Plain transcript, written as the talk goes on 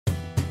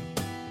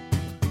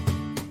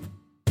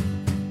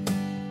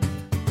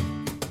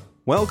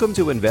Welcome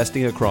to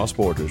Investing Across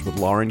Borders with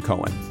Lauren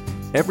Cohen.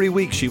 Every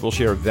week, she will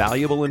share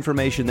valuable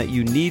information that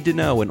you need to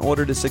know in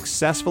order to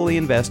successfully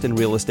invest in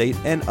real estate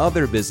and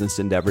other business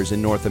endeavors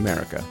in North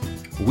America.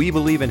 We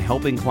believe in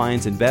helping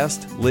clients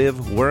invest,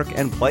 live, work,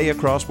 and play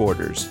across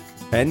borders.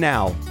 And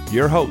now,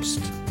 your host,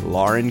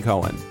 Lauren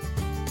Cohen.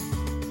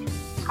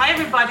 Hi,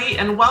 everybody,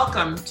 and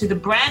welcome to the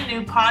brand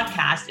new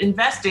podcast,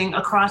 Investing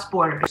Across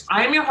Borders.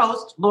 I am your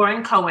host,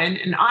 Lauren Cohen,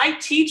 and I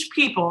teach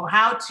people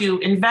how to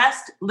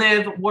invest,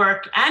 live,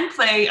 work, and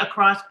play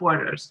across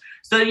borders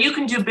so that you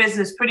can do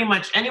business pretty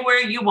much anywhere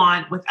you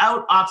want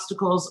without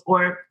obstacles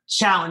or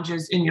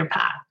challenges in your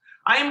path.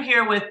 I am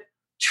here with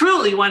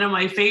truly one of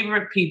my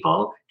favorite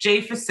people,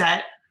 Jay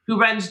Facette, who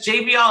runs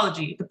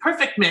JVology, the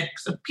perfect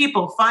mix of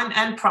people, fun,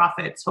 and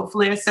profits.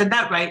 Hopefully I said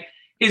that right.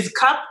 His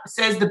cup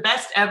says the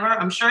best ever.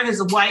 I'm sure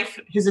his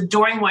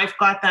adoring wife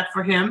got that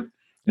for him.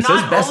 It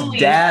says best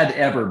dad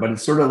ever, but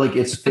it's sort of like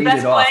it's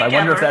faded off. I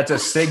wonder if that's a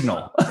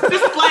signal.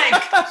 Just blank.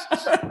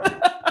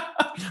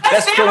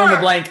 Best fill in the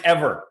blank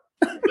ever.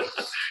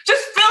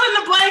 Just fill in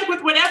the blank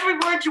with whatever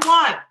word you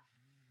want.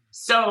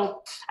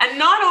 So, and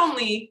not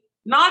only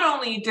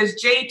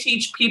does Jay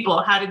teach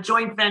people how to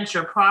joint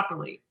venture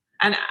properly,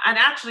 and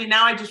actually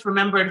now I just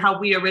remembered how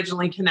we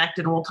originally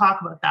connected, and we'll talk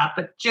about that.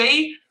 But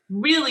Jay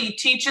really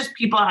teaches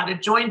people how to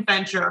joint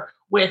venture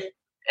with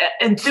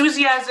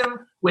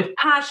enthusiasm, with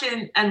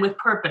passion, and with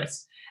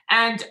purpose.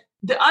 And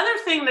the other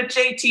thing that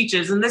Jay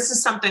teaches, and this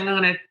is something I'm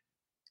going to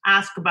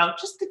ask about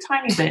just a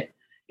tiny bit,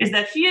 is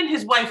that he and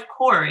his wife,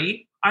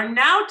 Corey, are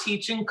now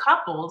teaching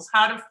couples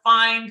how to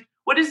find,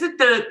 what is it,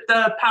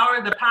 the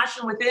power, the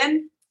passion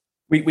within?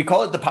 We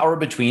call it the power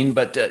between,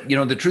 but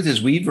the truth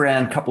is we've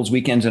ran couples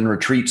weekends and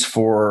retreats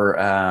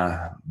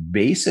for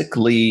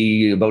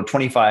basically about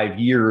 25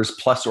 years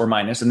plus or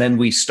minus. And then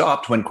we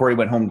stopped when Corey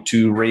went home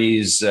to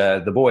raise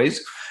the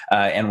boys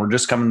and we're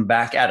just coming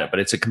back at it. But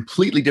it's a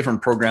completely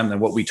different program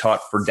than what we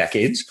taught for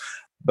decades.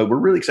 But we're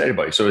really excited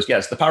about it. So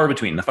it's the power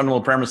between. The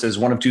fundamental premise is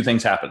one of two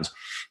things happens.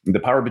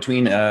 The power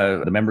between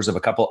the members of a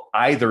couple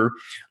either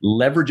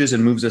leverages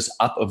and moves us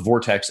up a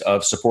vortex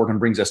of support and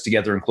brings us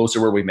together and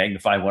closer where we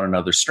magnify one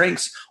another's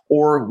strengths,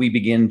 or we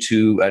begin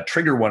to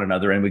trigger one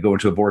another and we go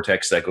into a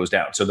vortex that goes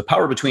down. So the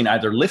power between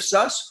either lifts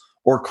us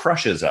or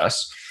crushes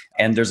us.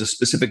 And there's a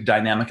specific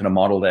dynamic and a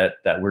model that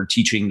we're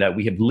teaching that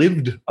we have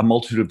lived a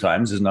multitude of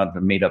times, is not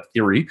a made up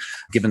theory,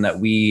 given that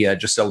we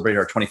just celebrated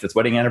our 25th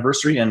wedding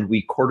anniversary and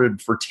we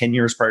courted for 10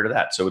 years prior to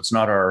that. So it's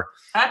not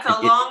That's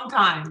a long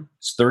time.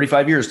 It's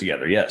 35 years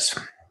together. Yes.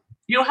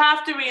 You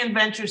have to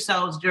reinvent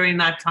yourselves during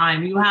that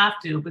time. You have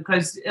to,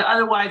 because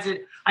otherwise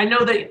I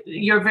know that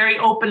you're very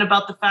open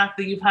about the fact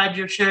that you've had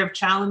your share of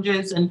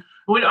challenges, and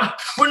we're not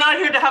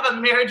here to have a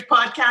marriage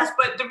podcast,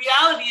 but the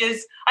reality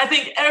is I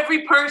think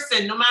every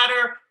person, no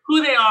matter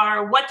who they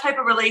are, what type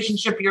of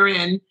relationship you're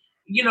in,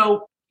 you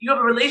have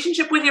a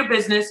relationship with your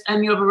business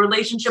and you have a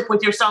relationship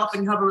with yourself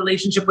and you have a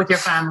relationship with your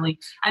family.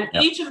 And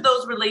Each of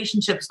those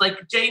relationships,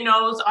 like Jay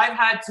knows, I've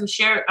had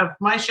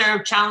my share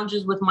of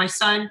challenges with my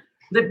son,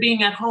 that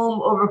being at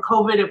home over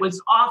COVID, it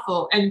was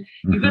awful. And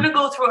you're going to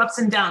go through ups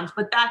and downs,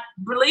 but that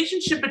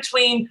relationship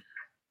between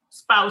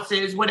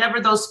spouses, whatever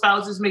those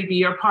spouses may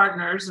be, or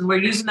partners, and we're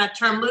using that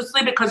term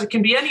loosely because it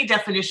can be any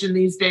definition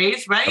these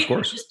days, right? Of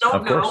course. You just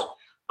don't know.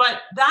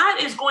 But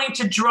that is going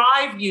to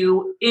drive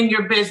you in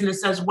your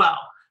business as well.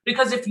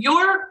 Because if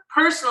your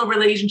personal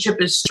relationship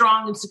is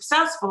strong and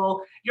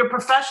successful, your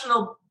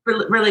professional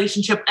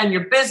relationship and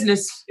your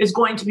business is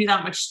going to be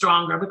that much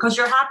stronger because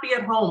you're happy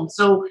at home.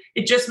 So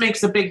it just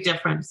makes a big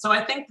difference. So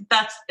I think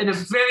that's a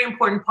very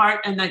important part,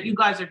 and that you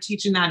guys are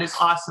teaching that is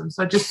awesome.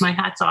 So just my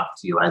hats off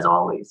to you as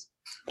always.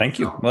 Thank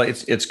you. Well,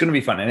 it's going to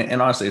be fun.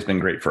 And honestly, it's been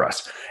great for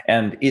us.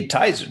 And it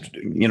ties,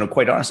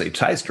 quite honestly, it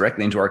ties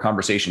directly into our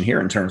conversation here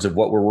in terms of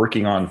what we're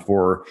working on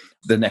for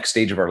the next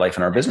stage of our life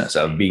and our business,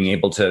 of being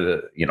able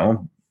to,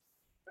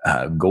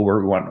 go where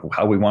we want,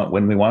 how we want,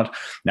 when we want.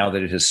 Now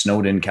that it has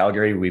snowed in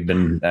Calgary, we've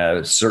been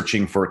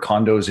searching for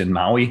condos in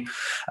Maui.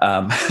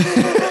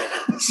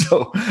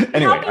 So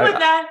anyway,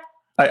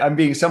 I'm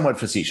being somewhat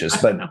facetious,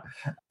 but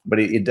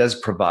it does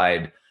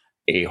provide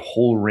a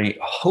whole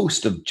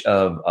host of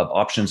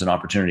options and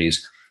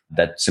opportunities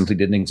that simply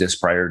didn't exist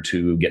prior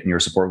to getting your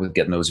support with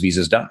getting those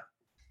visas done.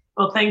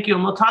 Well, thank you.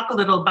 And we'll talk a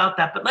little about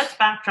that, but let's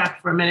backtrack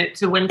for a minute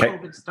to when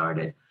COVID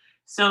started.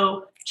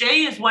 So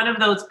Jay is one of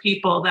those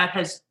people that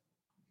has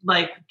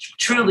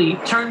truly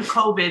turned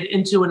COVID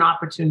into an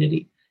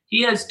opportunity.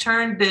 He has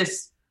turned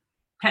this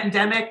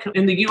pandemic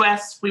in the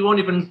US, we won't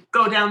even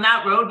go down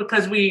that road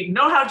because we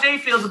know how Jay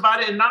feels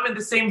about it, and I'm in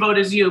the same boat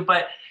as you,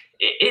 but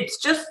it's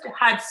just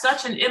had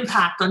such an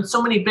impact on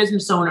so many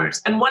business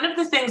owners. And one of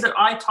the things that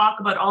I talk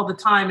about all the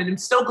time, and I'm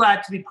so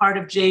glad to be part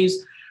of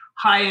Jay's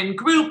high-end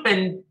group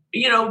and,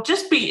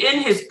 just be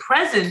in his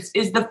presence,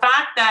 is the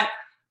fact that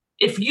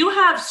if you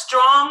have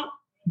strong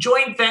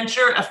joint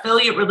venture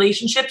affiliate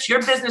relationships, your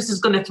business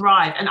is going to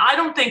thrive. And I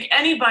don't think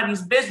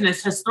anybody's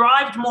business has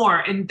thrived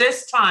more in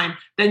this time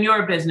than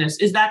your business.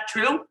 Is that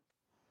true?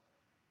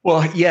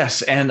 Well,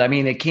 yes. And I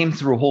mean, it came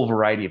through a whole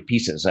variety of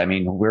pieces. I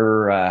mean,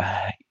 we're,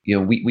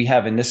 we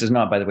have, and this is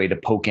not, by the way, to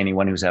poke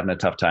anyone who's having a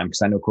tough time,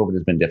 because I know COVID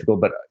has been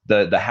difficult, but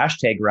the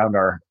hashtag around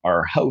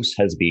our house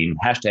has been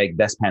hashtag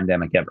best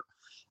pandemic ever.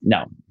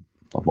 Now,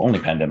 only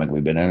pandemic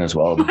we've been in as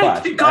well, but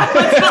let's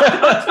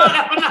not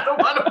have another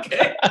one,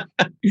 okay?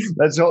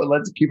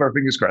 let's keep our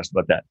fingers crossed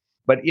about that.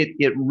 But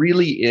it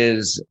really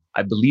is,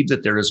 I believe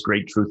that there is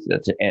great truth to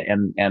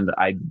it. And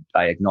I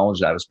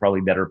acknowledge that I was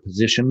probably better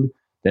positioned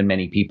than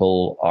many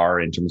people are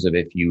in terms of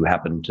if you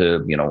happen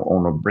to,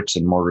 own a bricks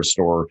and mortar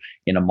store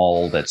in a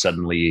mall that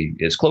suddenly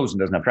is closed and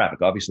doesn't have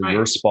traffic. Obviously, right.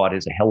 Your spot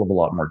is a hell of a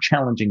lot more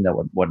challenging than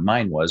what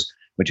mine was,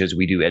 which is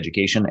we do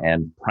education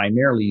and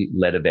primarily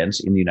led events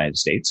in the United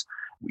States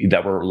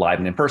that were live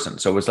and in person.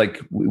 So it was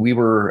like we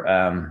were,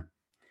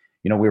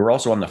 we were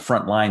also on the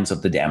front lines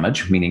of the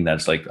damage, meaning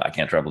that's like, I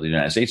can't travel to the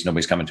United States.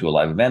 Nobody's coming to a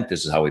live event.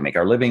 This is how we make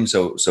our living.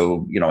 So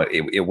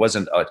it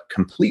wasn't a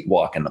complete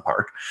walk in the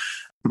park.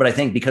 But I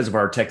think because of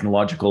our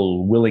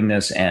technological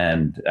willingness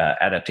and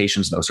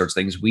adaptations and those sorts of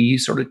things, we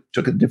sort of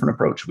took a different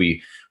approach.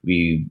 We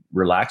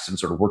relaxed and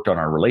sort of worked on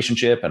our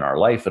relationship and our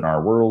life and our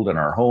world and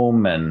our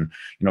home and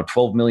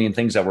 12 million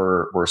things that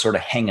were sort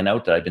of hanging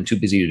out that I'd been too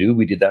busy to do.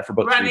 We did that for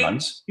about 3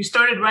 months. You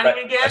started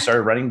running again? I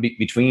started running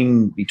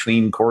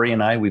between Corey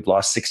and I. We've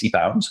lost 60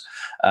 pounds.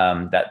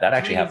 That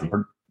actually happened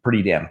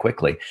pretty damn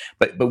quickly.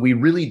 But we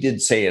really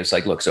did say, it's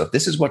like, look, so if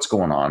this is what's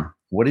going on,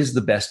 what is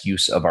the best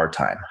use of our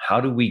time?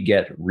 How do we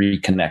get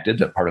reconnected,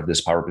 a part of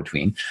this power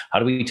between? How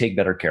do we take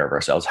better care of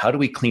ourselves? How do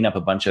we clean up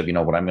a bunch of,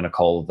 what I'm going to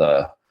call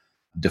the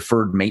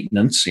deferred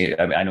maintenance?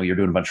 I know you're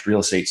doing a bunch of real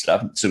estate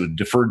stuff. So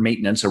deferred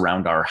maintenance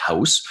around our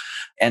house.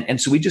 And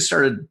so we just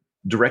started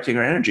directing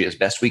our energy as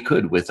best we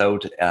could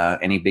without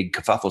any big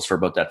kerfuffles for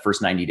about that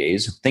first 90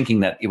 days, thinking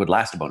that it would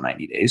last about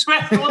 90 days.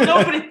 Right. Well,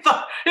 nobody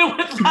thought it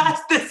would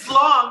last this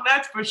long.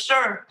 That's for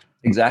sure.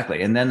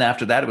 Exactly. And then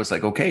after that, it was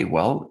like, okay,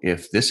 well,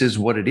 if this is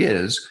what it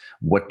is,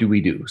 what do we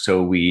do?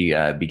 So we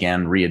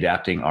began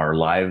readapting our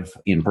live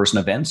in-person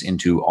events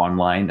into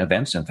online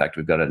events. In fact,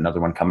 we've got another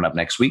one coming up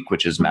next week,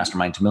 which is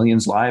Mastermind to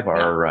Millions Live,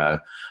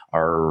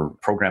 our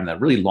program that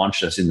really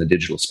launched us in the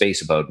digital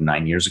space about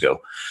 9 years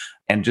ago.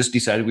 And just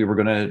decided we were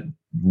going to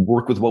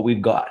work with what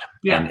we've got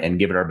and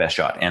give it our best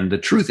shot. And the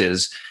truth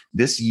is,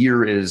 this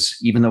year is,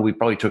 even though we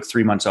probably took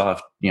 3 months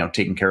off,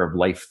 taking care of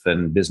life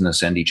and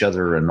business and each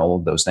other and all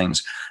of those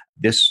things,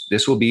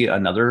 this will be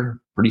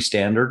another pretty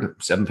standard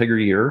 7-figure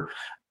year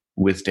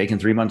with taking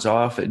 3 months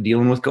off and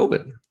dealing with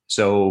COVID.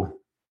 So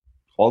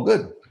all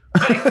good.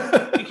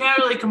 You can't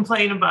really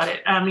complain about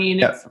it. I mean,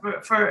 it's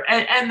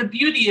and the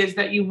beauty is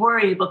that you were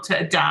able to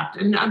adapt.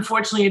 And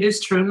unfortunately, it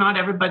is true. Not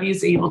everybody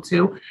is able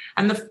to.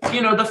 And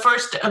the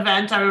first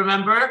event, I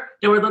remember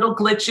there were little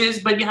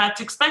glitches, but you had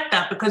to expect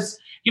that because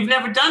you've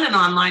never done an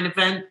online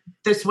event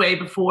this way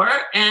before.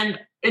 And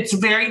it's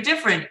very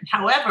different.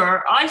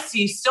 However, I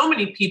see so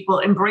many people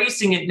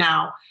embracing it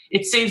now.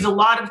 It saves a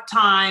lot of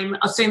time,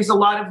 saves a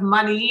lot of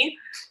money,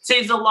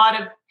 saves a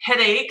lot of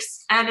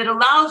headaches, and it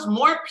allows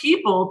more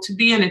people to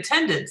be in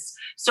attendance.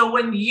 So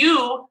when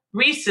you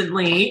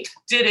recently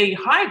did a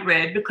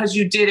hybrid, because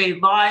you did a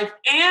live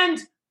and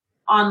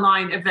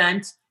online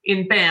event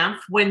in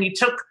Banff, when you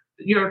took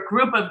your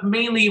group of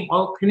mainly,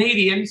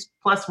 Canadians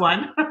plus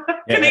one,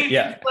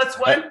 plus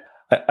one.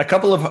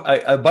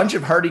 A bunch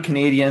of hardy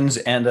Canadians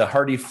and a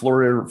hardy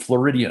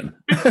Floridian.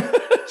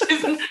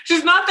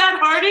 She's not that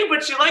hardy,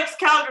 but she likes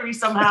Calgary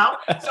somehow.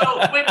 So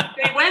when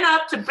they went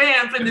up to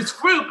Banff in this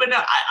group, and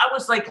I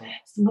was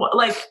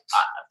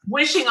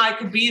wishing I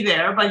could be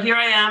there, but here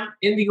I am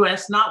in the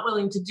US, not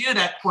willing to do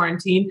that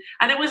quarantine.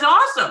 And it was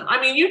awesome. I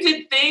mean, you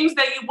did things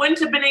that you wouldn't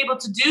have been able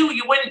to do.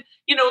 You wouldn't,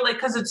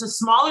 because it's a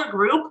smaller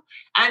group,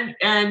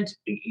 and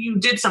you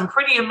did some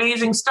pretty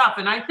amazing stuff.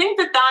 And I think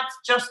that that's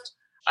just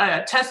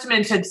a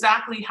testament to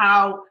exactly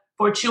how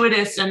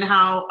fortuitous and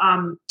how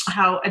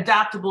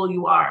adaptable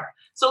you are.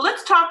 So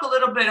let's talk a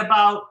little bit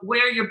about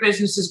where your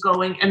business is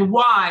going and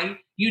why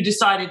you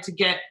decided to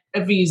get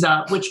a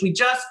visa, which we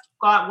just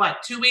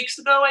got, 2 weeks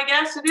ago, I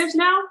guess it is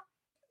now?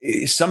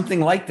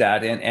 Something like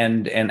that.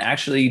 And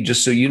actually,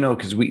 just so you know,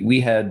 because we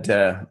had,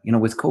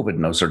 with COVID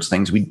and those sorts of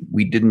things, we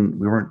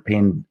weren't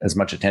paying as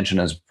much attention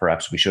as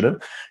perhaps we should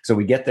have. So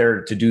we get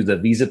there to do the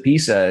visa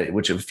piece,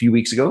 which a few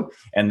weeks ago,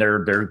 and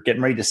they're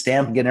getting ready to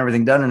stamp and getting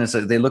everything done. And it's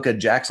like, they look at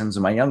Jackson's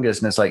and my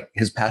youngest, and it's like,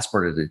 his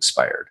passport has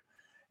expired.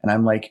 And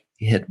I'm like,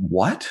 It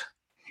what?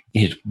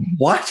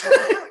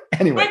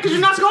 Anyway. Right, because you're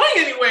not going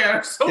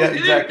anywhere. So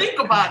you didn't think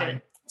about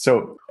it.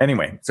 So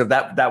anyway, so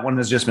that one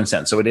has just been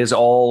sent. So it is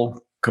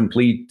all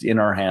complete in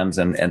our hands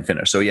and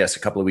finished. So yes, a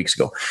couple of weeks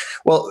ago.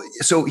 Well,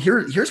 so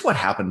here's what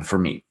happened for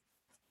me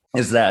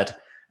is that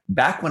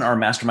back when our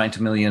Mastermind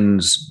to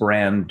Millions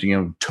brand,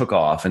 took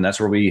off, and that's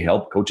where we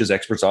help coaches,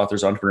 experts,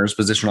 authors, entrepreneurs,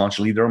 position launch,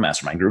 lead their own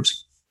mastermind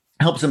groups,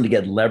 helps them to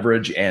get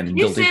leverage and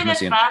build intimacy. Can you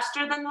say that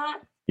faster than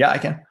that? Yeah, I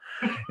can.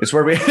 It's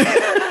where we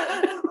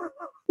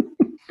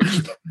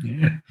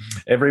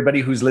everybody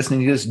who's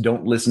listening to this,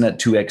 don't listen at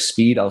 2x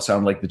speed. I'll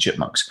sound like the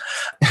chipmunks.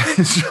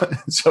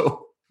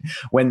 So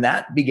when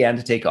that began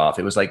to take off,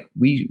 it was like,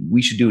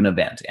 we should do an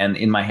event. And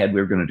in my head,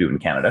 we were going to do it in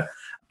Canada.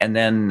 And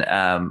then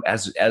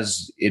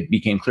as it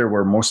became clear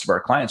where most of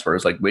our clients were, it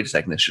was like, wait a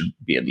second, this should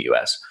be in the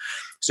US.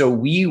 So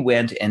we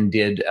went and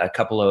did a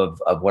couple of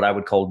what I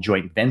would call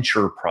joint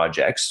venture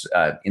projects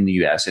in the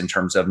US in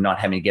terms of not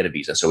having to get a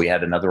visa. So we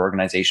had another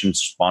organization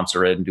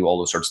sponsor it and do all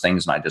those sorts of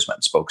things. And I just went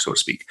and spoke, so to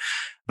speak.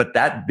 But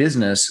that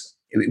business,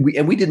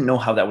 we didn't know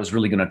how that was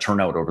really going to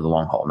turn out over the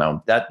long haul.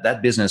 Now,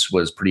 that business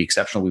was pretty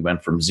exceptional. We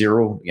went from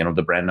zero,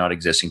 the brand not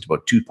existing, to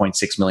about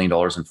 $2.6 million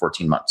in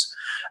 14 months.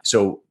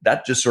 So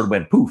that just sort of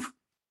went poof.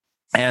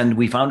 And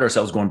we found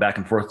ourselves going back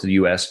and forth to the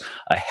US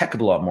a heck of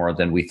a lot more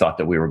than we thought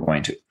that we were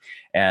going to.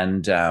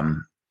 And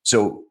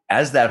so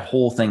as that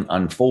whole thing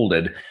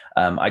unfolded,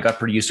 I got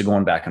pretty used to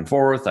going back and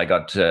forth. I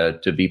got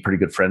to be pretty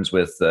good friends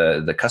with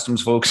the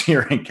customs folks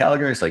here in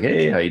Calgary. It's like,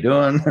 hey, how you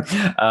doing?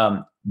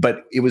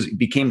 But it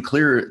became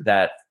clear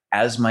that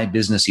as my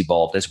business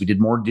evolved, as we did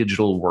more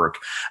digital work,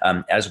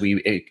 as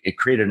it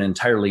created an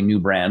entirely new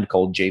brand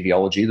called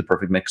JVology, the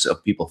perfect mix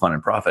of people, fun,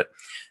 and profit,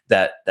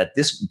 that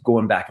this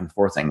going back and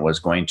forth thing was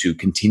going to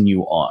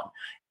continue on.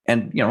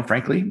 And,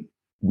 frankly,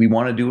 we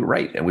want to do it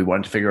right, and we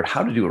wanted to figure out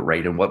how to do it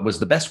right and what was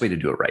the best way to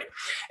do it right.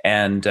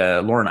 And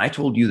Lauren, I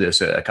told you this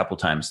a couple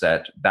of times,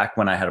 that back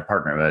when I had a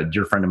partner, a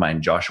dear friend of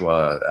mine,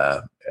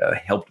 Joshua,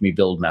 helped me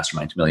build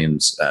Mastermind to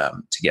Millions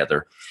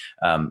together.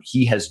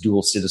 He has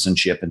dual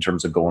citizenship in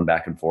terms of going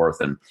back and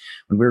forth. And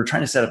when we were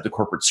trying to set up the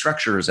corporate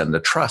structures and the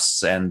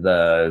trusts and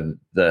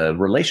the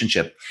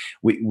relationship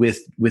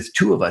with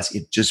two of us,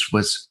 it just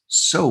was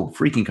so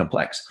freaking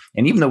complex.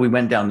 And even though we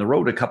went down the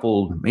road a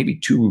couple, maybe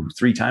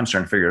 2-3 times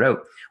trying to figure it out,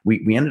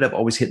 we ended up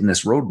always hitting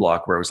this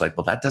roadblock where it was like,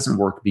 well, that doesn't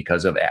work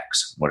because of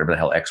X, whatever the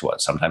hell X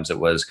was. Sometimes it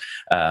was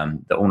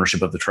the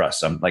ownership of the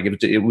trust.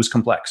 It was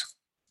complex.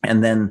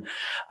 And then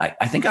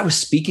I think I was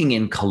speaking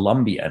in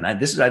Colombia, and I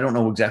don't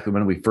know exactly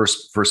when we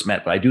first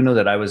met, but I do know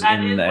that I was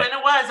when it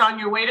was on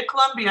your way to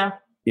Colombia.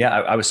 Yeah,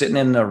 I was sitting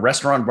in a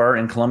restaurant bar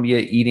in Colombia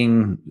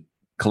eating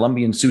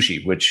Colombian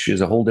sushi, which is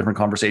a whole different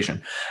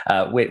conversation.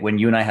 When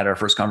you and I had our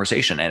first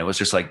conversation, and it was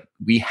just like,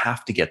 we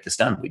have to get this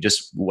done. We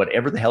just,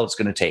 whatever the hell it's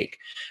going to take,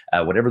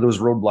 whatever those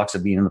roadblocks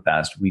have been in the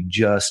past, we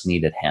just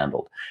need it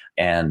handled.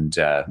 And,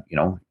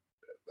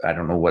 I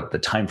don't know what the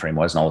time frame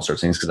was and all those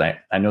sorts of things, because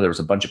I know there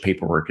was a bunch of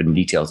paperwork and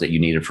details that you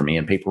needed from me,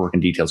 and paperwork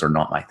and details are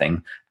not my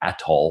thing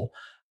at all.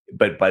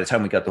 But by the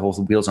time we got the whole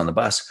wheels on the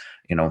bus,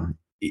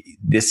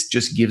 this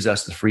just gives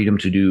us the freedom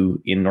to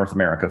do in North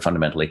America,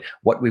 fundamentally,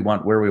 what we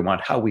want, where we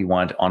want, how we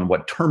want, on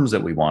what terms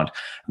that we want,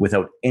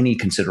 without any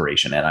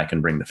consideration. And I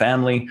can bring the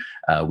family.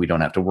 We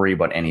don't have to worry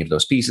about any of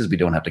those pieces. We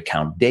don't have to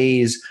count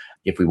days.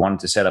 If we wanted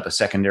to set up a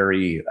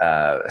secondary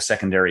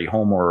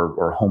home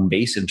or home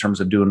base in terms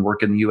of doing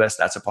work in the U.S.,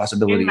 that's a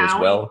possibility as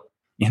well.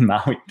 In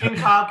Maui.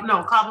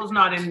 Cabo's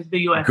not in the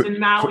U.S. In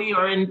Maui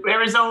or in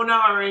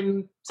Arizona or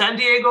in San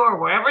Diego or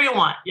wherever you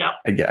want. Yep.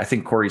 Yeah, I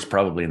think Corey's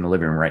probably in the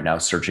living room right now,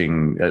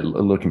 searching,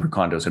 looking for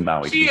condos in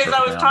Maui. She is.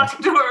 I was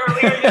talking to her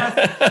earlier.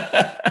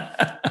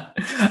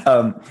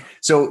 Yes.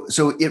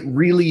 So it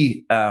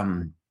really,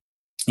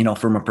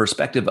 from a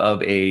perspective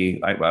of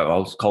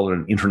I'll call it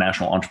an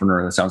international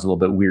entrepreneur. That sounds a little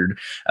bit weird,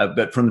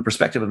 but from the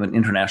perspective of an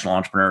international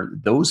entrepreneur,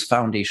 those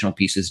foundational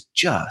pieces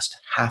just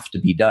have to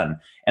be done.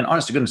 And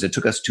honest to goodness, it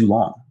took us too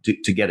long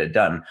to get it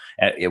done.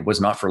 It was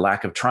not for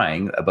lack of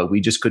trying, but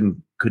we just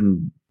couldn't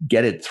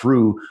get it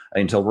through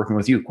until working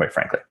with you, quite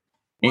frankly.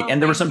 Well,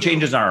 and there were some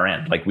changes on our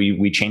end. Like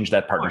we changed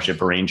that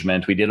partnership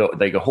arrangement. We did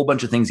like a whole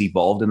bunch of things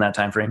evolved in that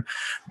time frame,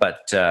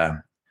 but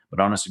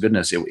honest to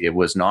goodness, it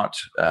was not.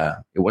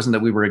 It wasn't that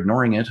we were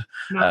ignoring it.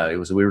 No. It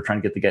was that we were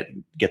trying to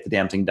get the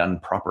damn thing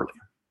done properly.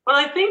 Well,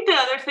 I think the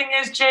other thing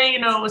is,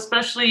 Jay,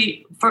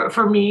 especially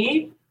for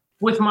me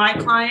with my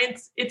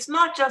clients, it's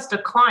not just a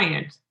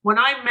client. When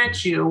I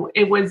met you,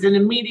 it was an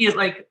immediate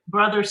like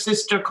brother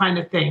sister kind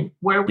of thing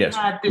where we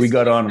had this. We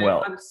got on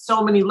well on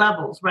so many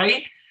levels,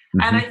 right?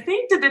 Mm-hmm. And I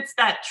think that it's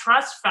that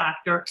trust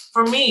factor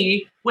for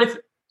me with.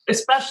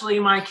 Especially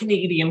my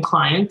Canadian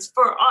clients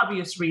for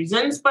obvious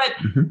reasons, but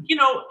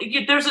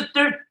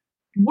they're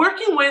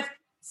working with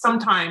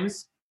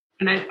sometimes,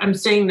 and I'm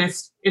saying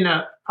this in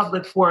a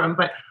public forum,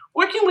 but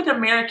working with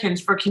Americans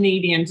for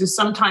Canadians is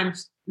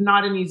sometimes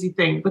not an easy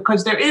thing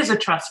because there is a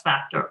trust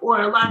factor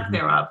or a lack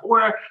thereof,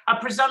 or a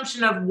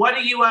presumption of what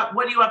are you up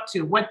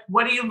to? What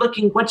are you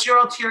looking? What's your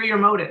ulterior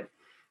motive?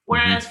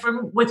 Whereas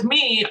with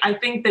me, I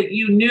think that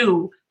you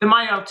knew that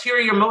my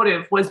ulterior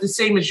motive was the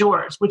same as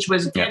yours, which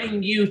was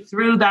getting you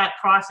through that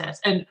process.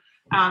 And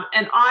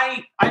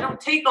I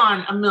don't take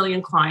on 1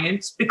 million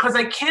clients because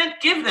I can't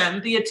give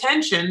them the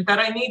attention that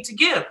I need to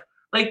give.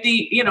 Like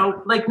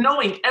like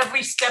knowing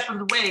every step of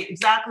the way,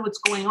 exactly what's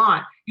going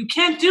on. You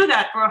can't do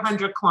that for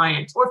 100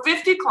 clients or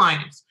 50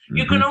 clients. Mm-hmm.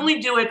 You can only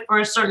do it for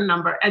a certain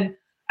number.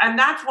 And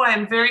that's why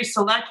I'm very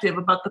selective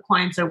about the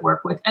clients I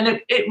work with.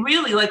 And it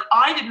really,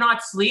 I did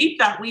not sleep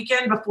that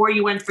weekend before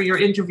you went for your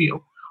interview.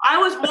 I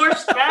was more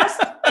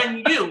stressed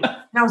than you.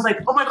 And I was like,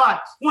 oh my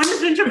God, when is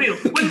the interview?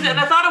 And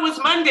I thought it was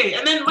Monday.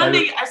 And then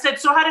Monday, I said,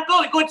 so how'd it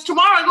go? You go, it's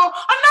tomorrow. I go,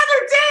 another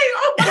day.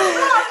 Oh my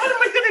God, what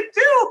am I going to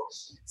do?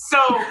 So,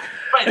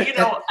 but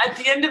at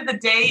the end of the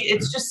day,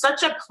 it's just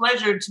such a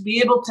pleasure to be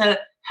able to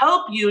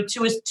help you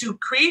to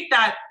create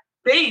that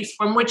base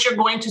from which you're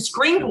going to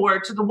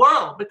springboard to the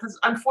world. Because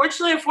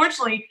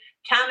unfortunately,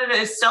 Canada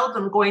is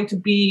seldom going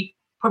to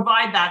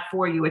provide that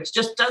for you. It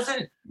just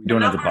doesn't. We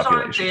don't have the numbers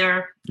aren't population.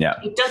 there. Yeah.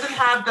 It doesn't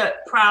have the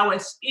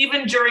prowess.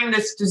 Even during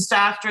this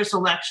disastrous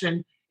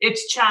election,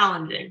 it's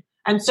challenging.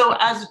 And so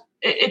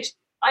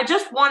I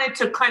just wanted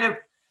to kind of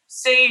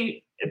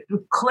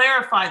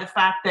clarify the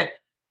fact that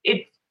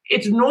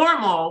it's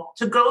normal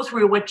to go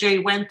through what Jay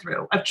went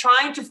through, of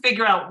trying to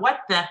figure out what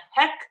the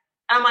heck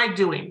am I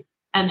doing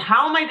and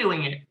how am I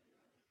doing it?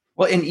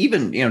 Well, and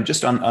even,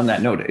 just on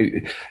that note,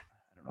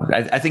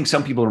 I think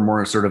some people are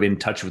more sort of in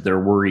touch with their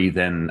worry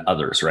than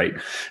others, right?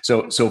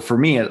 So for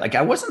me, like,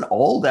 I wasn't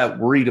all that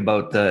worried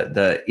about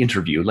the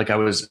interview. Like, I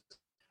was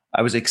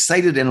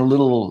excited and a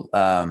little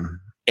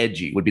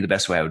edgy would be the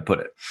best way I would put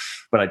it.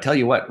 But I tell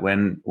you what,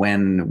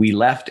 when we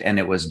left and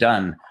it was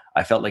done,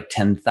 I felt like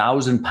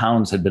 10,000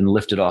 pounds had been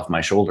lifted off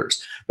my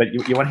shoulders. But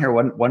you want to hear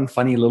one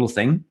funny little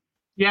thing?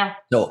 Yeah.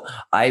 So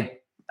I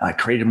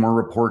created more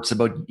reports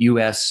about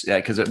US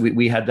because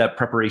we had that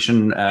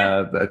preparation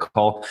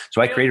call.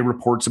 So I created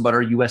reports about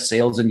our US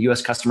sales and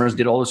US customers,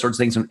 did all those sorts of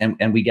things.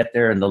 And we get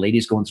there and the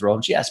lady's going through all,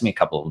 and she asked me a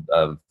couple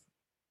of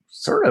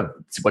sort of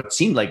what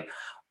seemed like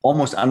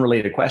almost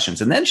unrelated questions.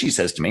 And then she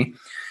says to me,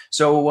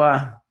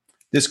 so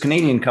this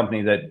Canadian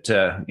company that,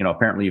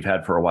 apparently you've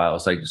had for a while,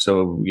 it's like,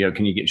 so,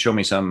 can you show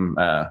me some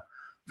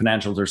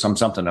financials or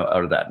something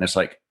out of that? And it's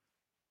like,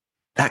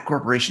 that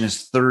corporation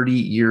is 30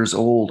 years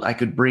old. I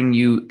could bring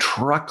you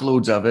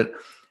truckloads of it,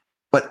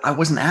 but I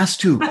wasn't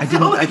asked to. I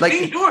didn't.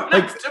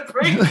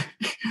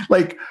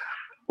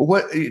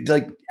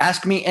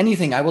 Ask me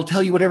anything. I will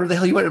tell you whatever the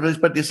hell you want.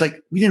 But it's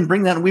like, we didn't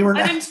bring that. We weren't.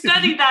 I didn't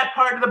study that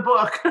part of the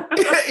book.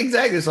 Yeah,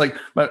 exactly. It's like,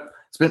 but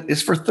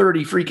it's for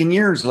 30 freaking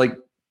years. Like,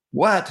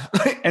 what?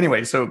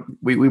 Anyway, so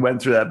we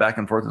went through that back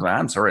and forth.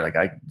 I'm sorry. Like,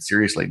 I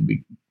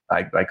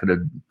could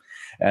have,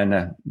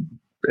 and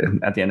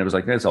at the end, it was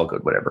like, it's all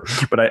good, whatever.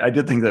 But I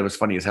did think that was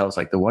funny as hell. It's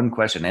like the one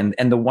question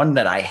and the one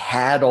that I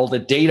had all the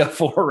data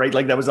for, right?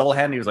 Like, that was all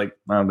handy. He was like,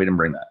 oh, we didn't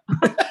bring that.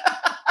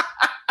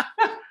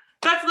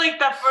 That's like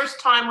the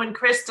first time when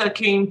Krista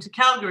came to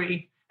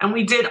Calgary and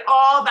we did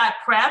all that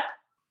prep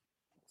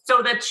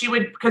so that she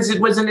would, because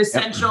it was an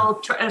essential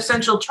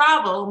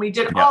travel. And we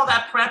did all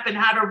that prep and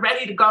had her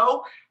ready to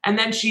go. And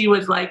then she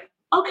was like,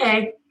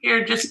 okay,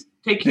 here, just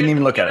take your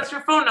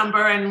phone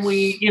number. And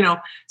we,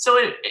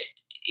 so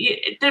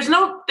there's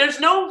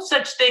no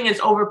such thing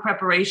as over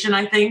preparation,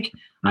 I think.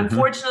 Mm-hmm.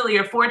 Unfortunately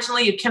or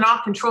fortunately, you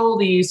cannot control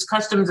these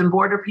customs and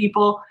border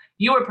people.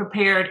 You were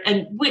prepared,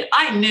 and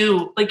I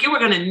knew like you were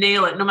going to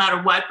nail it no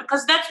matter what,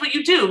 because that's what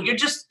you do. You're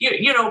just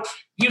you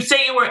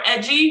say you were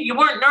edgy, you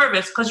weren't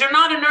nervous because you're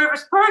not a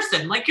nervous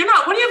person. Like, you're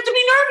not. What do you have to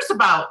be nervous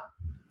about?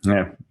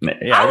 Yeah,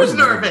 I was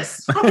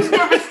nervous. I was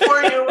nervous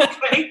for you.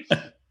 Okay.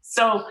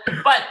 So,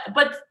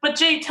 but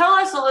Jay, tell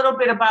us a little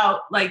bit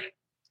about like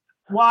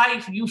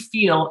why you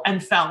feel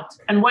and felt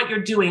and what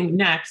you're doing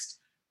next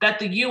that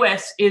the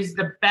US is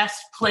the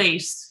best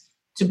place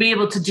to be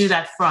able to do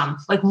that from.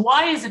 Like,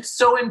 why is it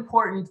so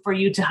important for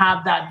you to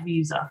have that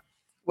visa?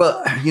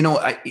 Well,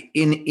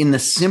 in the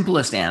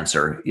simplest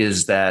answer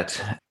is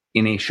that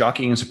in a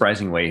shocking and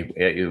surprising way,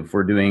 if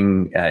we're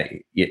doing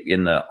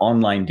in the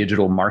online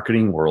digital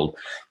marketing world,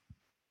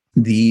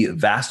 the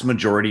vast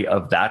majority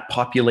of that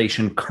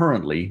population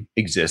currently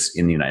exists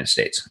in the United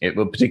States.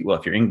 Particularly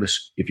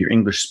if you're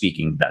English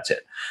speaking, that's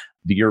it.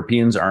 The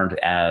Europeans aren't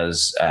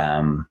as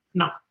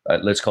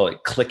let's call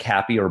it click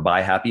happy or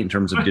buy happy in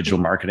terms of digital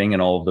marketing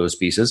and all of those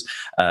pieces.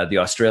 The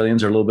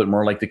Australians are a little bit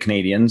more like the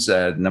Canadians.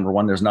 Number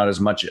one, there's not as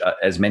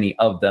many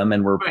of them,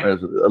 and we're a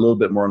little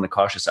bit more on the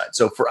cautious side.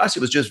 So for us, it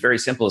was just very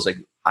simple. It's like,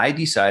 I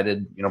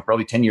decided,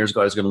 probably 10 years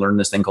ago, I was going to learn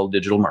this thing called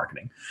digital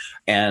marketing.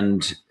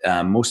 And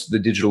most of the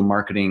digital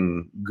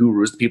marketing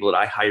gurus, the people that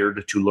I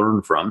hired to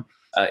learn from,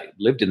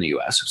 lived in the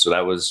US. So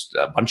that was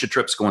a bunch of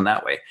trips going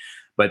that way.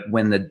 But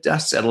when the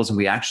dust settles and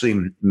we actually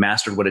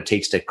mastered what it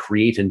takes to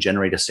create and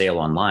generate a sale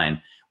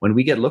online, when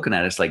we get looking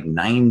at it, it's like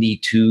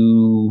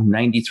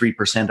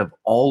 93% of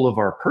all of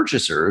our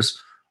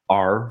purchasers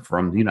are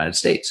from the United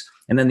States.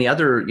 And then the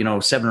other,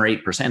 7 or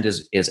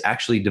 8% is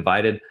actually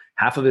divided.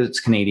 Half of it's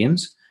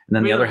Canadians, and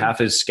then the other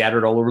half is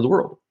scattered all over the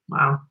world.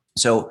 Wow.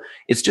 So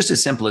it's just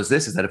as simple as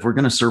this, is that if we're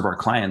going to serve our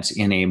clients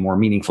in a more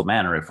meaningful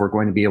manner, if we're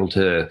going to be able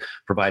to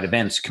provide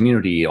events,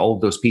 community, all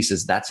of those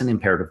pieces, that's an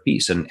imperative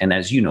piece. And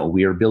as you know,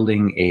 we are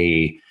building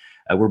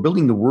we're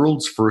building the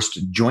world's first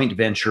joint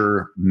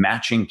venture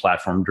matching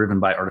platform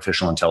driven by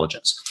artificial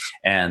intelligence.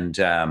 And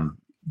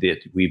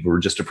we were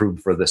just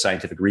approved for the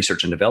Scientific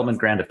Research and Development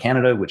Grant of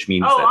Canada, which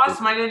means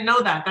awesome. I didn't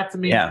know that. That's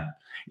amazing. Yeah.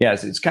 Yeah,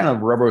 it's kind of a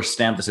rubber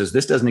stamp that says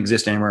this doesn't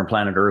exist anywhere on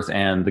planet Earth,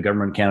 and the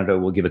government of Canada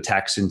will give a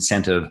tax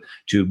incentive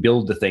to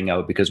build the thing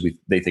out because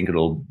they think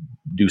it'll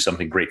do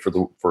something great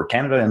for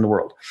Canada and the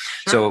world.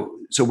 Sure.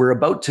 So we're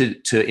about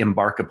to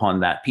embark upon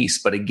that piece.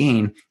 But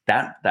again,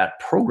 that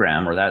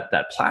program or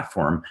that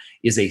platform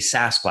is a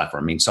SaaS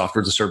platform. I mean,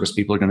 software as a service.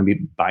 People are going to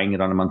be buying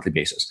it on a monthly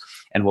basis.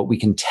 And what we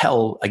can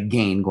tell,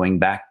 again, going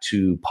back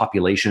to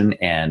population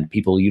and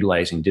people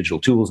utilizing digital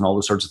tools and all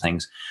those sorts of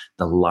things,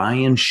 the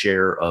lion's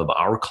share of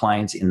our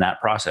clients in that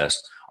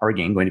process are,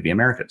 again, going to be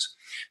Americans.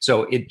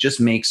 So it just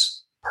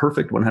makes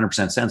perfect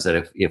 100% sense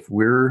that if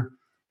we're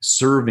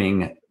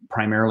serving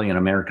primarily an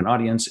American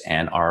audience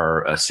and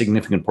a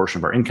significant portion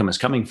of our income is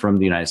coming from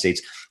the United States,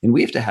 and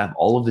we have to have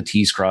all of the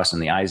T's crossed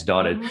and the I's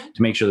dotted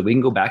to make sure that we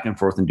can go back and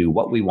forth and do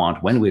what we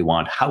want, when we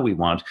want, how we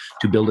want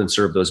to build and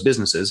serve those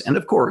businesses. And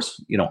of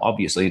course,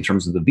 obviously in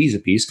terms of the visa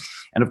piece,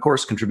 and of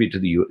course, contribute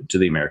to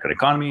the American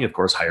economy, of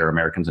course, hire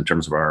Americans in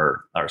terms of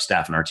our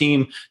staff and our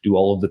team, do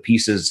all of the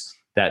pieces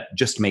that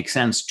just make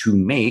sense to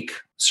make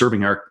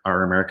serving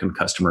our American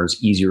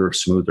customers easier,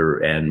 smoother,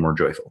 and more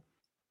joyful.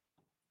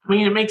 I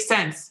mean, it makes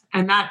sense.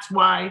 And that's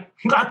why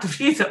I got the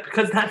visa,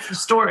 because that's the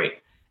story.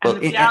 And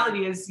the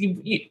reality is,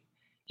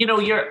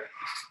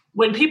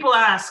 when people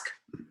ask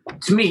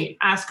me,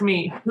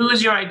 who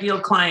is your ideal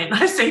client?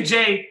 I say,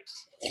 Jay.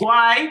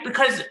 Why?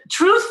 Because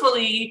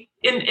truthfully,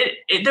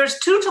 there's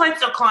two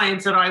types of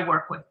clients that I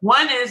work with.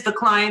 One is the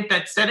client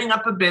that's setting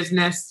up a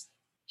business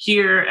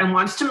here and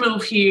wants to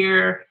move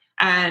here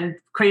and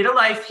create a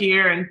life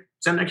here and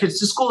send their kids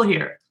to school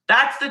here.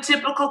 That's the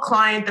typical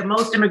client that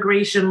most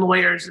immigration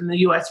lawyers in the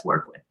U.S.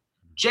 work with.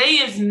 Jay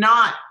is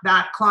not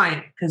that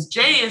client, because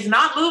Jay is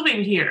not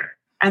moving here,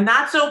 and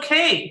that's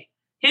okay.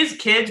 His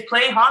kids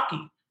play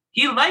hockey.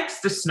 He likes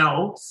the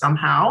snow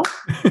somehow.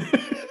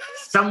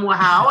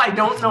 Somehow, I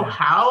don't know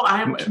how.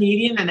 I'm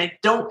Canadian, and I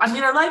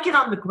like it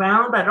on the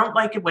ground, but I don't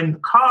like it when the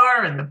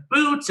car and the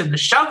boots and the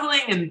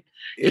shoveling and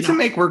it's a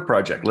make work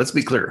project. Let's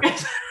be clear.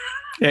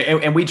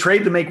 And we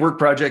trade the make work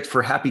project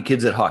for happy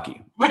kids at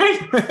hockey. Right.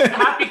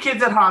 Happy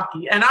kids at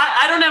hockey. And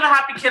I don't have a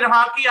happy kid at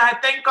hockey. I,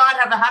 thank God,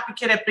 have a happy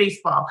kid at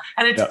baseball.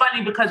 And it's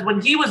funny because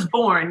when he was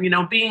born,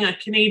 being a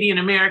Canadian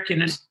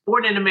American and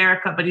born in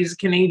America, but he's a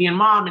Canadian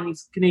mom and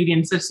he's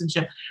Canadian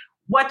citizenship.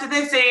 What do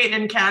they say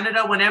in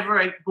Canada whenever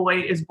a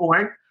boy is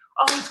born?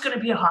 Oh, he's going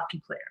to be a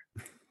hockey player.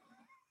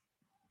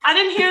 I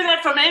didn't hear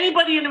that from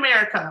anybody in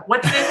America.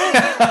 What do they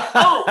say?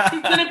 Oh,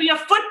 he's going to be a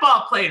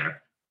football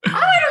player.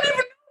 I don't even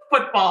know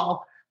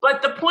football.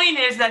 But the point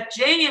is that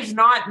Jay is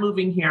not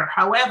moving here.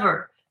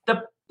 However,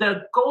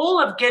 the goal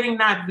of getting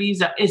that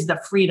visa is the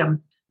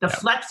freedom, the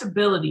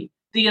flexibility,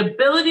 the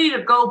ability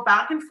to go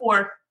back and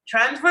forth,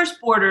 transverse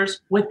borders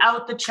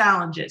without the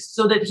challenges,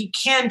 so that he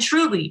can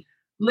truly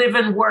live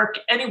and work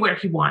anywhere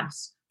he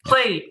wants,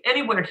 play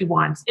anywhere he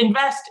wants,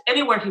 invest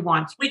anywhere he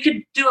wants. We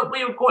could do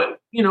it.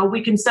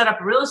 We can set up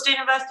real estate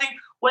investing,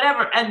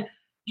 whatever. And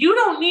you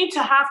don't need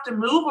to have to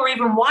move or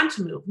even want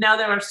to move. Now,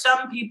 there are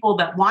some people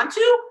that want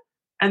to,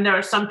 and there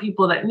are some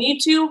people that need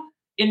to.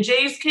 In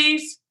Jay's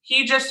case,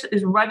 he just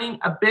is running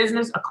a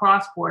business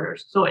across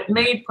borders. So it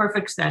made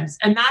perfect sense.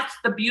 And that's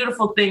the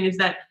beautiful thing, is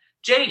that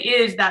Jay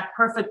is that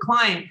perfect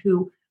client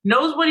who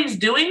knows what he's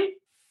doing.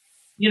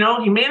 He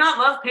may not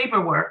love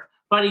paperwork,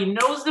 but he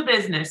knows the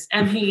business,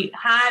 and he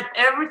had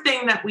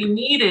everything that we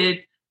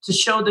needed to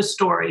show the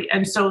story.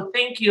 And so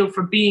thank you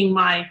for being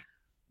my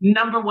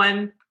number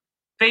one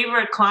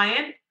favorite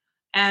client.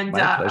 And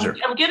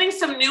I'm getting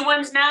some new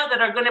ones now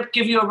that are going to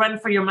give you a run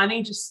for your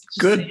money. Just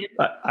good.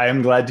 I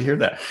am glad to hear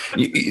that.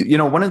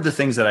 One of the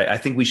things that I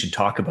think we should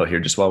talk about here,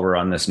 just while we're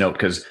on this note,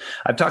 because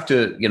I've talked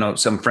to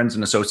some friends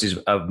and associates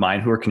of mine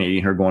who are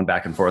Canadian, who are going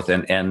back and forth,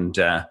 and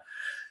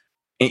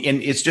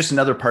it's just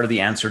another part of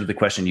the answer to the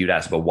question you'd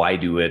asked about why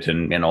do it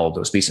and all of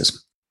those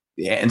pieces.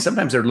 And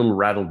sometimes they're a little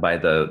rattled by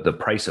the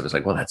price of it. It's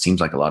like, well, that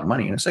seems like a lot of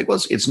money. And it's like,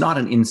 well, it's not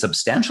an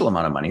insubstantial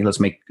amount of money. Let's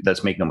make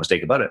no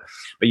mistake about it.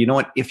 But you know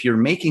what? If you're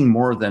making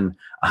more than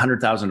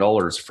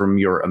 $100,000 from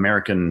your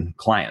American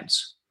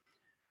clients,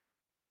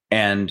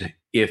 and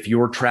if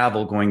your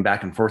travel going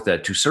back and forth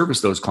to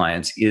service those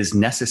clients is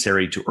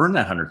necessary to earn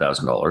that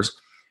 $100,000,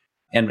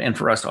 and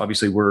for us,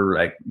 obviously, we're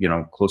like,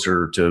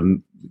 closer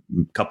to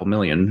a couple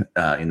million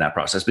in that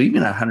process. But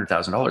even at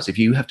 $100,000, if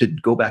you have to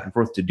go back and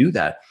forth to do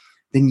that,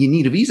 then you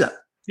need a visa.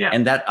 Yeah.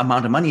 And that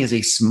amount of money is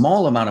a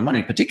small amount of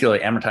money,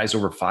 particularly amortized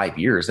over 5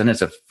 years. And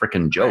it's a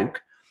freaking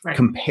joke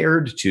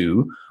compared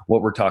to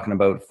what we're talking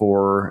about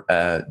for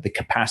the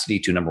capacity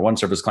to, number one,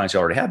 service clients you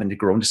already have, and to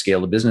grow and to scale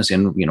the business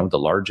in, the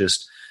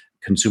largest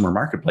consumer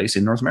marketplace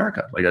in North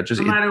America. Like it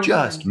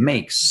just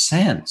makes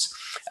sense.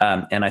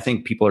 And I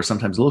think people are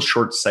sometimes a little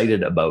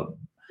short-sighted about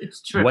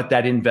what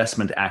that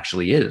investment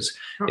actually is.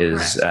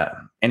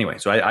 Anyway,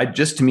 so I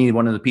just, to me,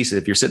 one of the pieces,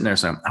 if you're sitting there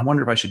saying, I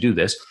wonder if I should do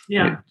this.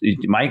 Yeah.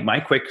 My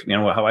quick,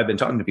 how I've been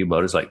talking to people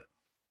about is like,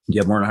 do you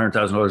have more than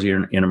 $100,000 a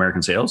year in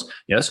American sales?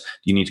 Yes. Do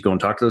you need to go and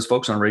talk to those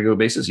folks on a regular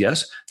basis?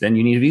 Yes. Then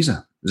you need a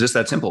visa. It's just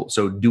that simple.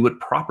 So do it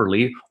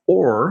properly,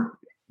 or,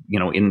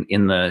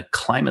 in the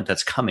climate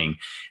that's coming,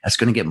 that's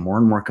going to get more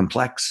and more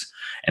complex,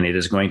 and it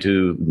is going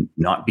to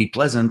not be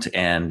pleasant.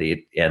 And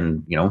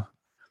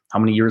how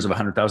many years of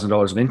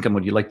 $100,000 of income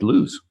would you like to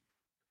lose?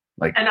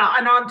 And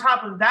on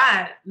top of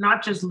that,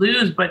 not just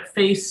lose, but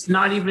face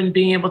not even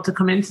being able to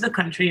come into the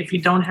country if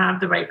you don't have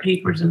the right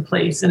papers in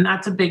place. And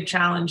that's a big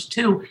challenge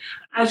too.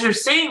 As you're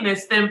saying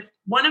this, then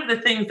one of the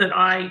things that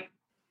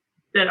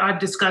I've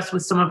discussed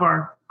with some of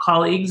our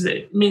colleagues,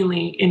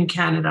 mainly in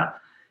Canada,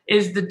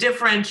 is the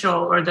differential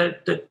or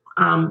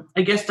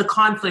the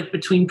conflict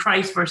between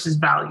price versus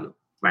value,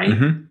 right?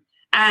 Mm-hmm.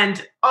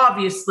 And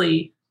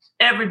obviously,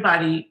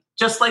 everybody,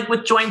 just like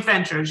with joint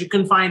ventures, you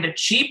can find a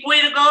cheap way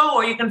to go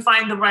or you can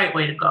find the right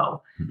way to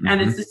go. Mm-hmm.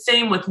 And it's the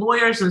same with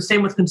lawyers and the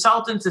same with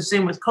consultants, the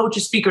same with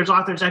coaches, speakers,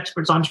 authors,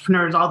 experts,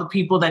 entrepreneurs, all the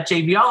people that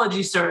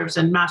JVology serves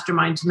and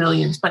Mastermind to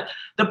Millions. But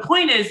the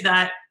point is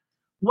that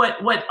what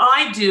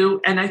I do,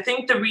 and I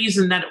think the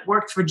reason that it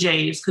worked for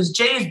Jay is because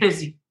Jay is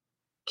busy.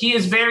 He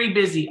is very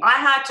busy. I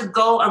had to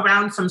go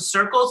around some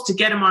circles to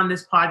get him on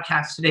this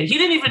podcast today. He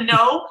didn't even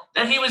know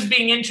that he was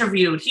being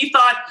interviewed. He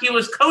thought he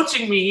was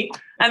coaching me.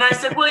 And I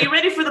said, well, you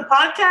ready for the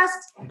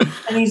podcast?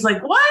 And he's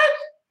like, what?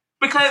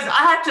 Because I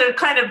had to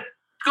kind of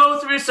go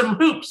through some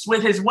hoops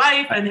with his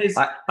wife and his...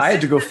 I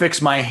had to go fix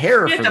my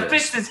hair for this. He had to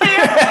fix his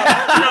hair.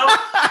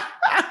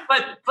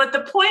 But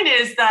the point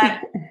is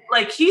that,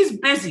 like, he's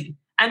busy.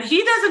 And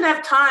he doesn't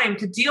have time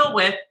to deal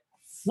with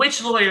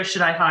which lawyer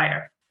should I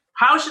hire?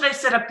 How should I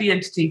set up the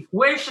entity?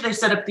 Where should I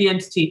set up the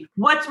entity?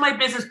 What's my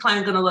business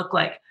plan going to look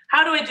like?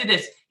 How do I do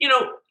this?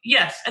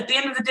 Yes, at the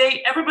end of the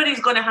day, everybody's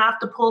going to have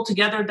to pull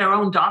together their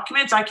own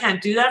documents. I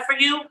can't do that for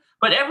you,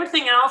 but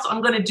everything else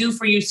I'm going to do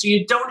for you so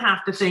you don't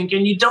have to think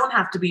and you don't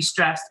have to be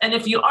stressed. And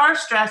if you are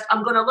stressed,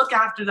 I'm going to look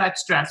after that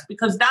stress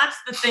because that's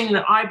the thing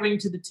that I bring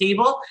to the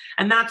table.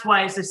 And that's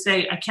why, as I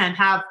say, I can't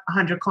have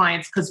 100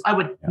 clients because I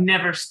would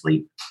never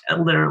sleep,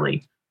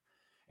 literally.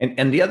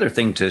 And the other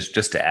thing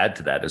just to add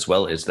to that as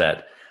well is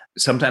that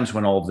sometimes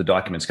when all of the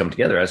documents come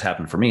together, as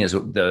happened for me, is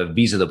the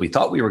visa that we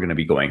thought we were going to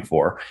be going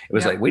for, it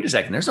was like, wait a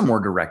second, there's a more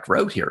direct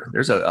route here.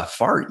 There's a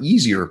far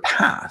easier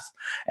path.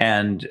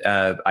 And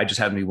I just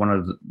happen to be one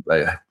of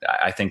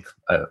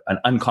an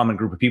uncommon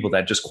group of people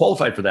that just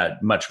qualified for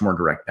that much more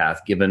direct path,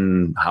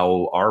 given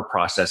how our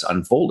process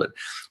unfolded.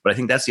 But I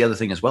think that's the other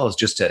thing as well, is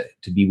just to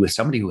be with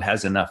somebody who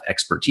has enough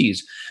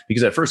expertise,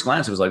 because at first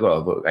glance, it was like,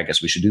 well, I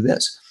guess we should do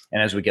this.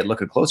 And as we get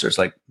looking closer, it's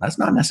like, that's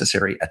not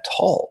necessary at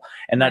all.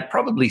 And that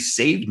probably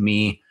saved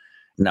me.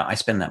 Now, I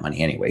spend that money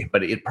anyway,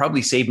 but it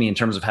probably saved me in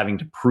terms of having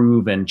to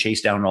prove and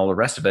chase down all the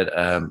rest of it,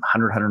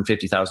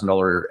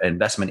 $150,000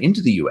 investment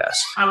into the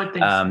US. I would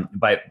think so.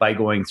 By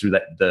going through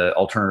the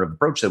alternative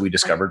approach that we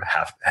discovered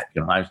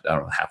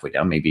halfway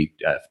down, maybe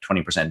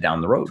 20% down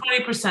the road.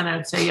 20%, I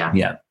would say, yeah.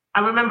 Yeah. I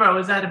remember I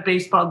was at a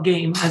baseball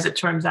game, as it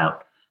turns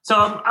out. So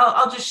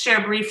I'll just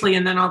share briefly,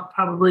 and then I'll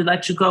probably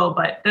let you go.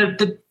 But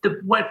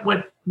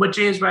what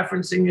Jay is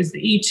referencing is the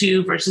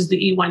E2 versus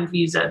the E1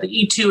 visa. The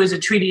E2 is a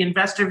treaty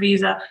investor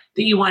visa.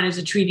 The E1 is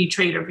a treaty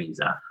trader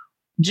visa.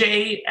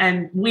 Jay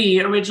and we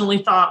originally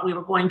thought we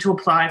were going to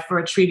apply for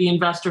a treaty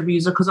investor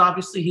visa because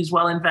obviously he's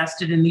well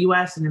invested in the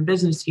U.S. and in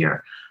business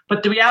here.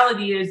 But the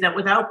reality is that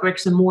without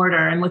bricks and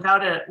mortar and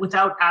without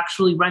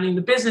actually running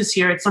the business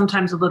here, it's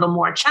sometimes a little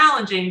more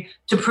challenging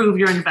to prove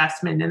your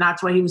investment. And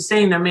that's why he was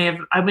saying I may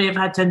have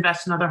had to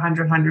invest another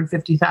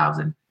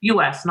 $150,000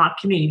 US, not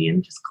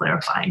Canadian, just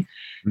clarifying.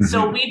 Mm-hmm.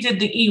 So we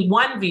did the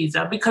E1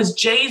 visa because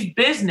Jay's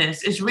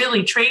business is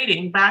really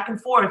trading back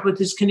and forth with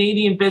his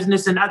Canadian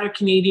business and other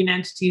Canadian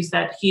entities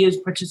that he is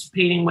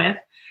participating with.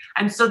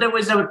 And so there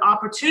was an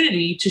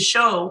opportunity to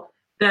show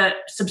the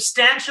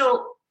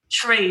substantial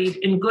trade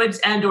in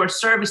goods and or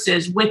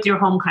services with your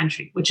home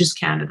country, which is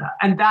Canada.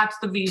 And that's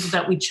the visa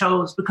that we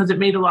chose because it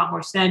made a lot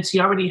more sense.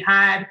 He already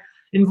had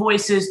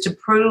invoices to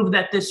prove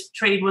that this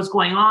trade was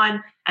going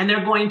on and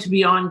they're going to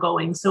be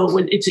ongoing. So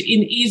it's an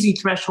easy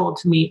threshold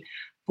to meet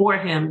for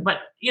him. But,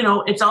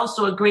 it's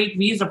also a great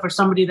visa for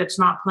somebody that's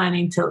not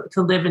planning to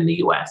live in the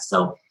US.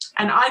 So,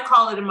 and I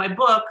call it in my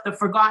book, the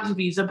forgotten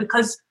visa,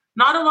 because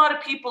not a lot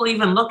of people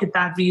even look at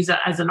that visa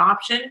as an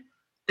option.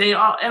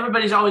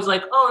 Everybody's always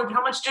like, oh,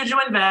 how much did you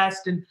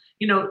invest? And,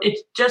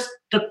 it's just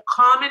the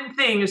common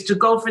thing is to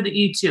go for the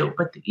E2,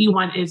 but the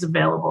E1 is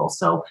available.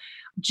 So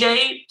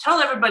Jay, tell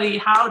everybody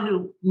how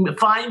to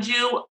find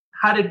you,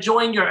 how to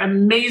join your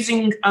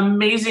amazing,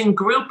 amazing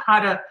group, how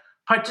to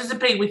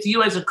participate with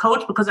you as a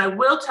coach, because I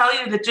will tell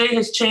you that Jay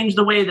has changed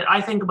the way that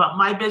I think about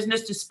my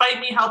business. Despite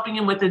me helping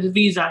him with his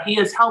visa, he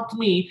has helped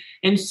me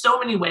in so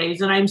many ways,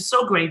 and I'm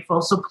so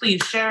grateful. So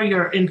please share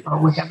your info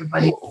with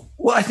everybody.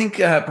 Well, I think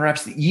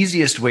perhaps the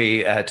easiest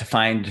way to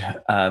find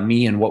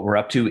me and what we're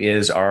up to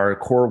is our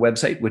core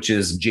website, which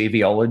is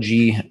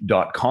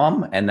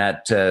jvology.com, and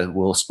that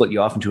will split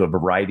you off into a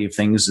variety of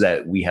things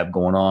that we have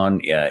going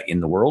on in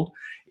the world.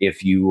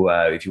 If you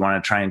want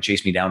to try and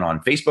chase me down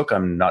on Facebook,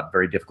 I'm not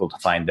very difficult to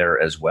find there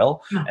as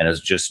well. No. And it's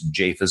just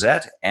Jay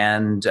Fiset.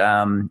 And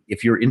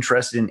if you're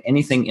interested in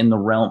anything in the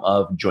realm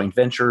of joint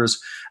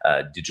ventures,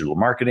 digital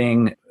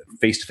marketing,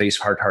 face-to-face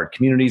heart-to-heart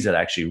communities that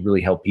actually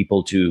really help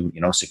people to,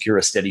 secure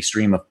a steady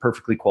stream of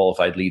perfectly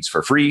qualified leads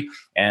for free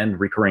and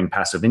recurring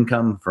passive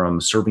income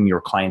from serving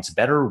your clients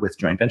better with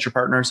joint venture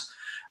partners,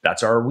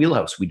 that's our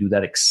wheelhouse. We do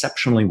that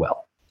exceptionally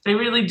well. They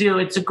really do.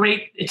 It's a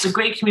great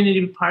community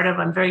to be part of.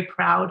 I'm very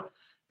proud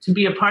to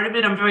be a part of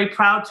it. I'm very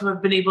proud to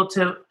have been able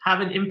to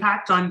have an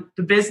impact on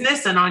the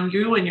business and on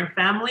you and your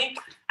family.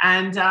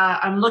 And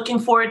I'm looking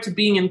forward to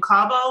being in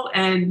Cabo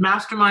and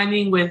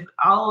masterminding with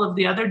all of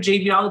the other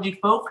JVology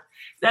folk.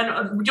 Then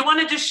do you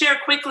want to just share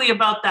quickly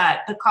about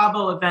that, the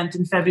Cabo event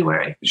in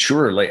February?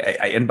 Sure.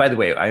 And by the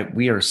way,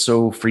 we are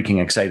so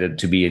freaking excited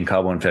to be in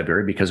Cabo in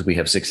February because we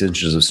have 6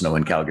 inches of snow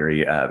in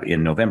Calgary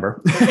in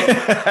November.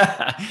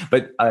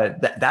 But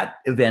that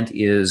event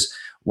is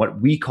what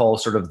we call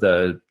sort of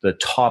the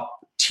top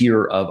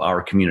tier of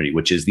our community,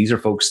 which is these are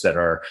folks that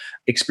are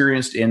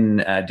experienced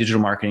in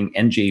digital marketing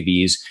and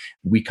JVs.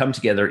 We come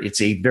together.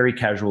 It's a very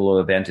casual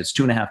event. It's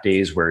 2.5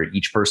 days where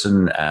each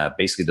person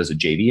basically does a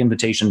JV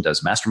invitation,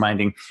 does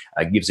masterminding,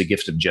 gives a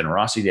gift of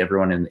generosity to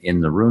everyone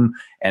in the room.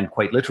 And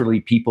quite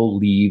literally, people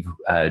leave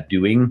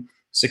doing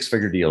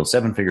 6-figure deals,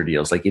 7-figure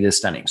deals. Like, it is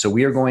stunning. So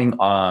we are going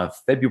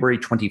February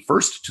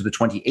 21st to the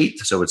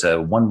 28th. So it's a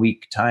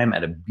 1-week time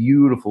at a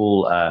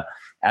beautiful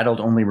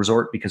adult-only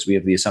resort, because we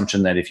have the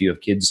assumption that if you have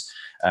kids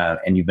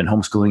and you've been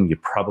homeschooling, you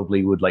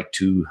probably would like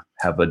to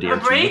have a day or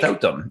two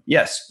without them.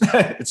 Yes.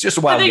 It's just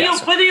a wild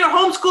guess. Whether you're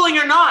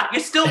homeschooling or not, you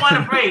still want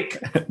a break.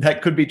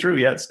 That could be true,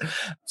 yes.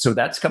 So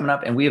that's coming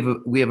up. And we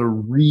have a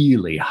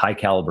really high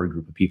caliber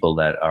group of people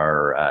that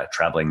are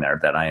traveling there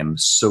that I am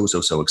so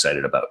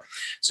excited about.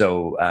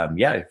 So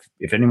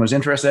if anyone's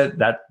interested,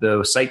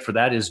 the site for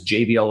that is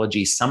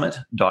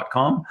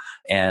jvologsummit.com.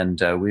 And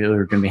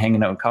we're going to be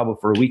hanging out in Cabo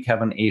for a week,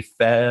 having a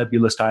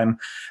fabulous time.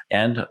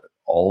 And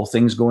all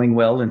things going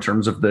well in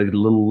terms of the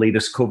little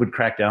latest COVID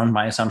crackdown.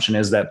 My assumption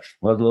is that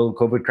we'll have a little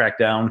COVID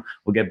crackdown,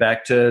 we'll get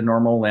back to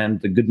normal. And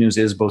the good news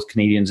is both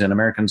Canadians and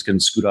Americans can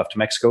scoot off to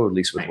Mexico, at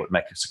least with what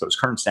Mexico's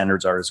current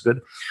standards are, is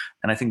good.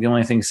 And I think the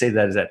only thing to say to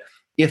that is that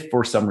if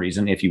for some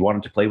reason, if you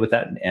wanted to play with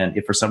that, and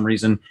if for some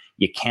reason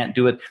you can't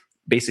do it,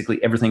 basically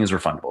everything is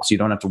refundable. So you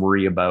don't have to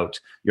worry about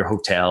your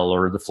hotel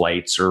or the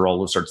flights or all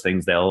those sorts of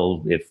things.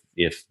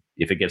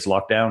 If it gets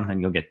locked down,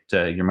 then you'll get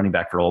your money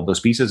back for all of those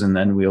pieces. And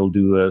then we'll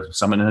do a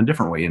summit in a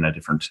different way, in a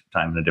different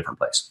time, in a different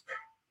place.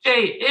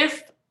 Jay,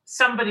 if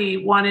somebody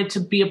wanted to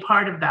be a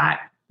part of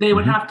that, they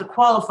would have to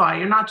qualify.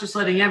 You're not just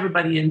letting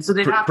everybody in. So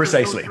they'd have to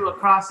go through a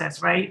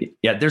process, right?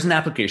 Yeah, there's an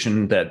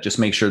application that just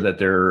makes sure that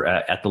they're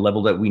at the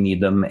level that we need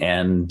them.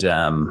 And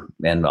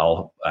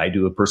I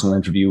do a personal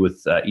interview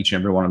with each and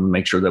every one of them,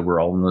 make sure that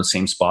we're all in the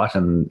same spot,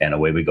 and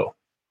away we go.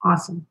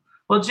 Awesome.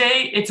 Well,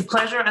 Jay, it's a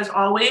pleasure as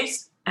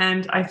always.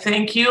 And I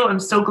thank you. I'm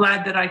so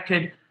glad that I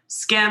could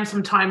scam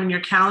some time in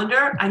your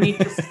calendar. I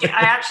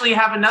actually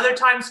have another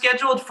time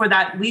scheduled for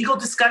that legal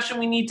discussion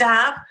we need to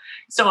have.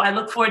 So I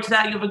look forward to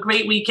that. You have a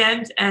great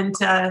weekend, and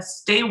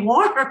stay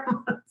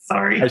warm.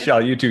 Sorry. I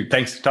shall. You too.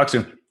 Thanks. Talk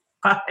soon.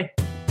 Bye.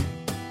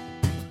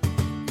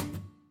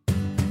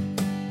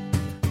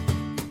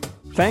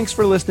 Thanks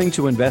for listening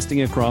to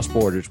Investing Across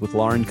Borders with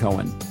Lauren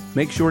Cohen.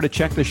 Make sure to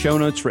check the show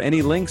notes for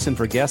any links and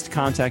for guest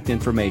contact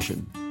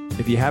information.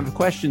 If you have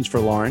questions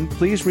for Lauren,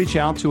 please reach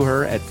out to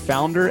her at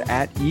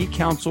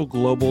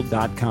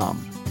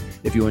founder@ecounselglobal.com.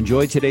 If you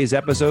enjoyed today's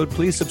episode,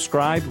 please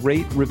subscribe,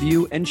 rate,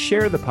 review, and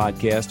share the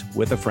podcast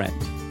with a friend.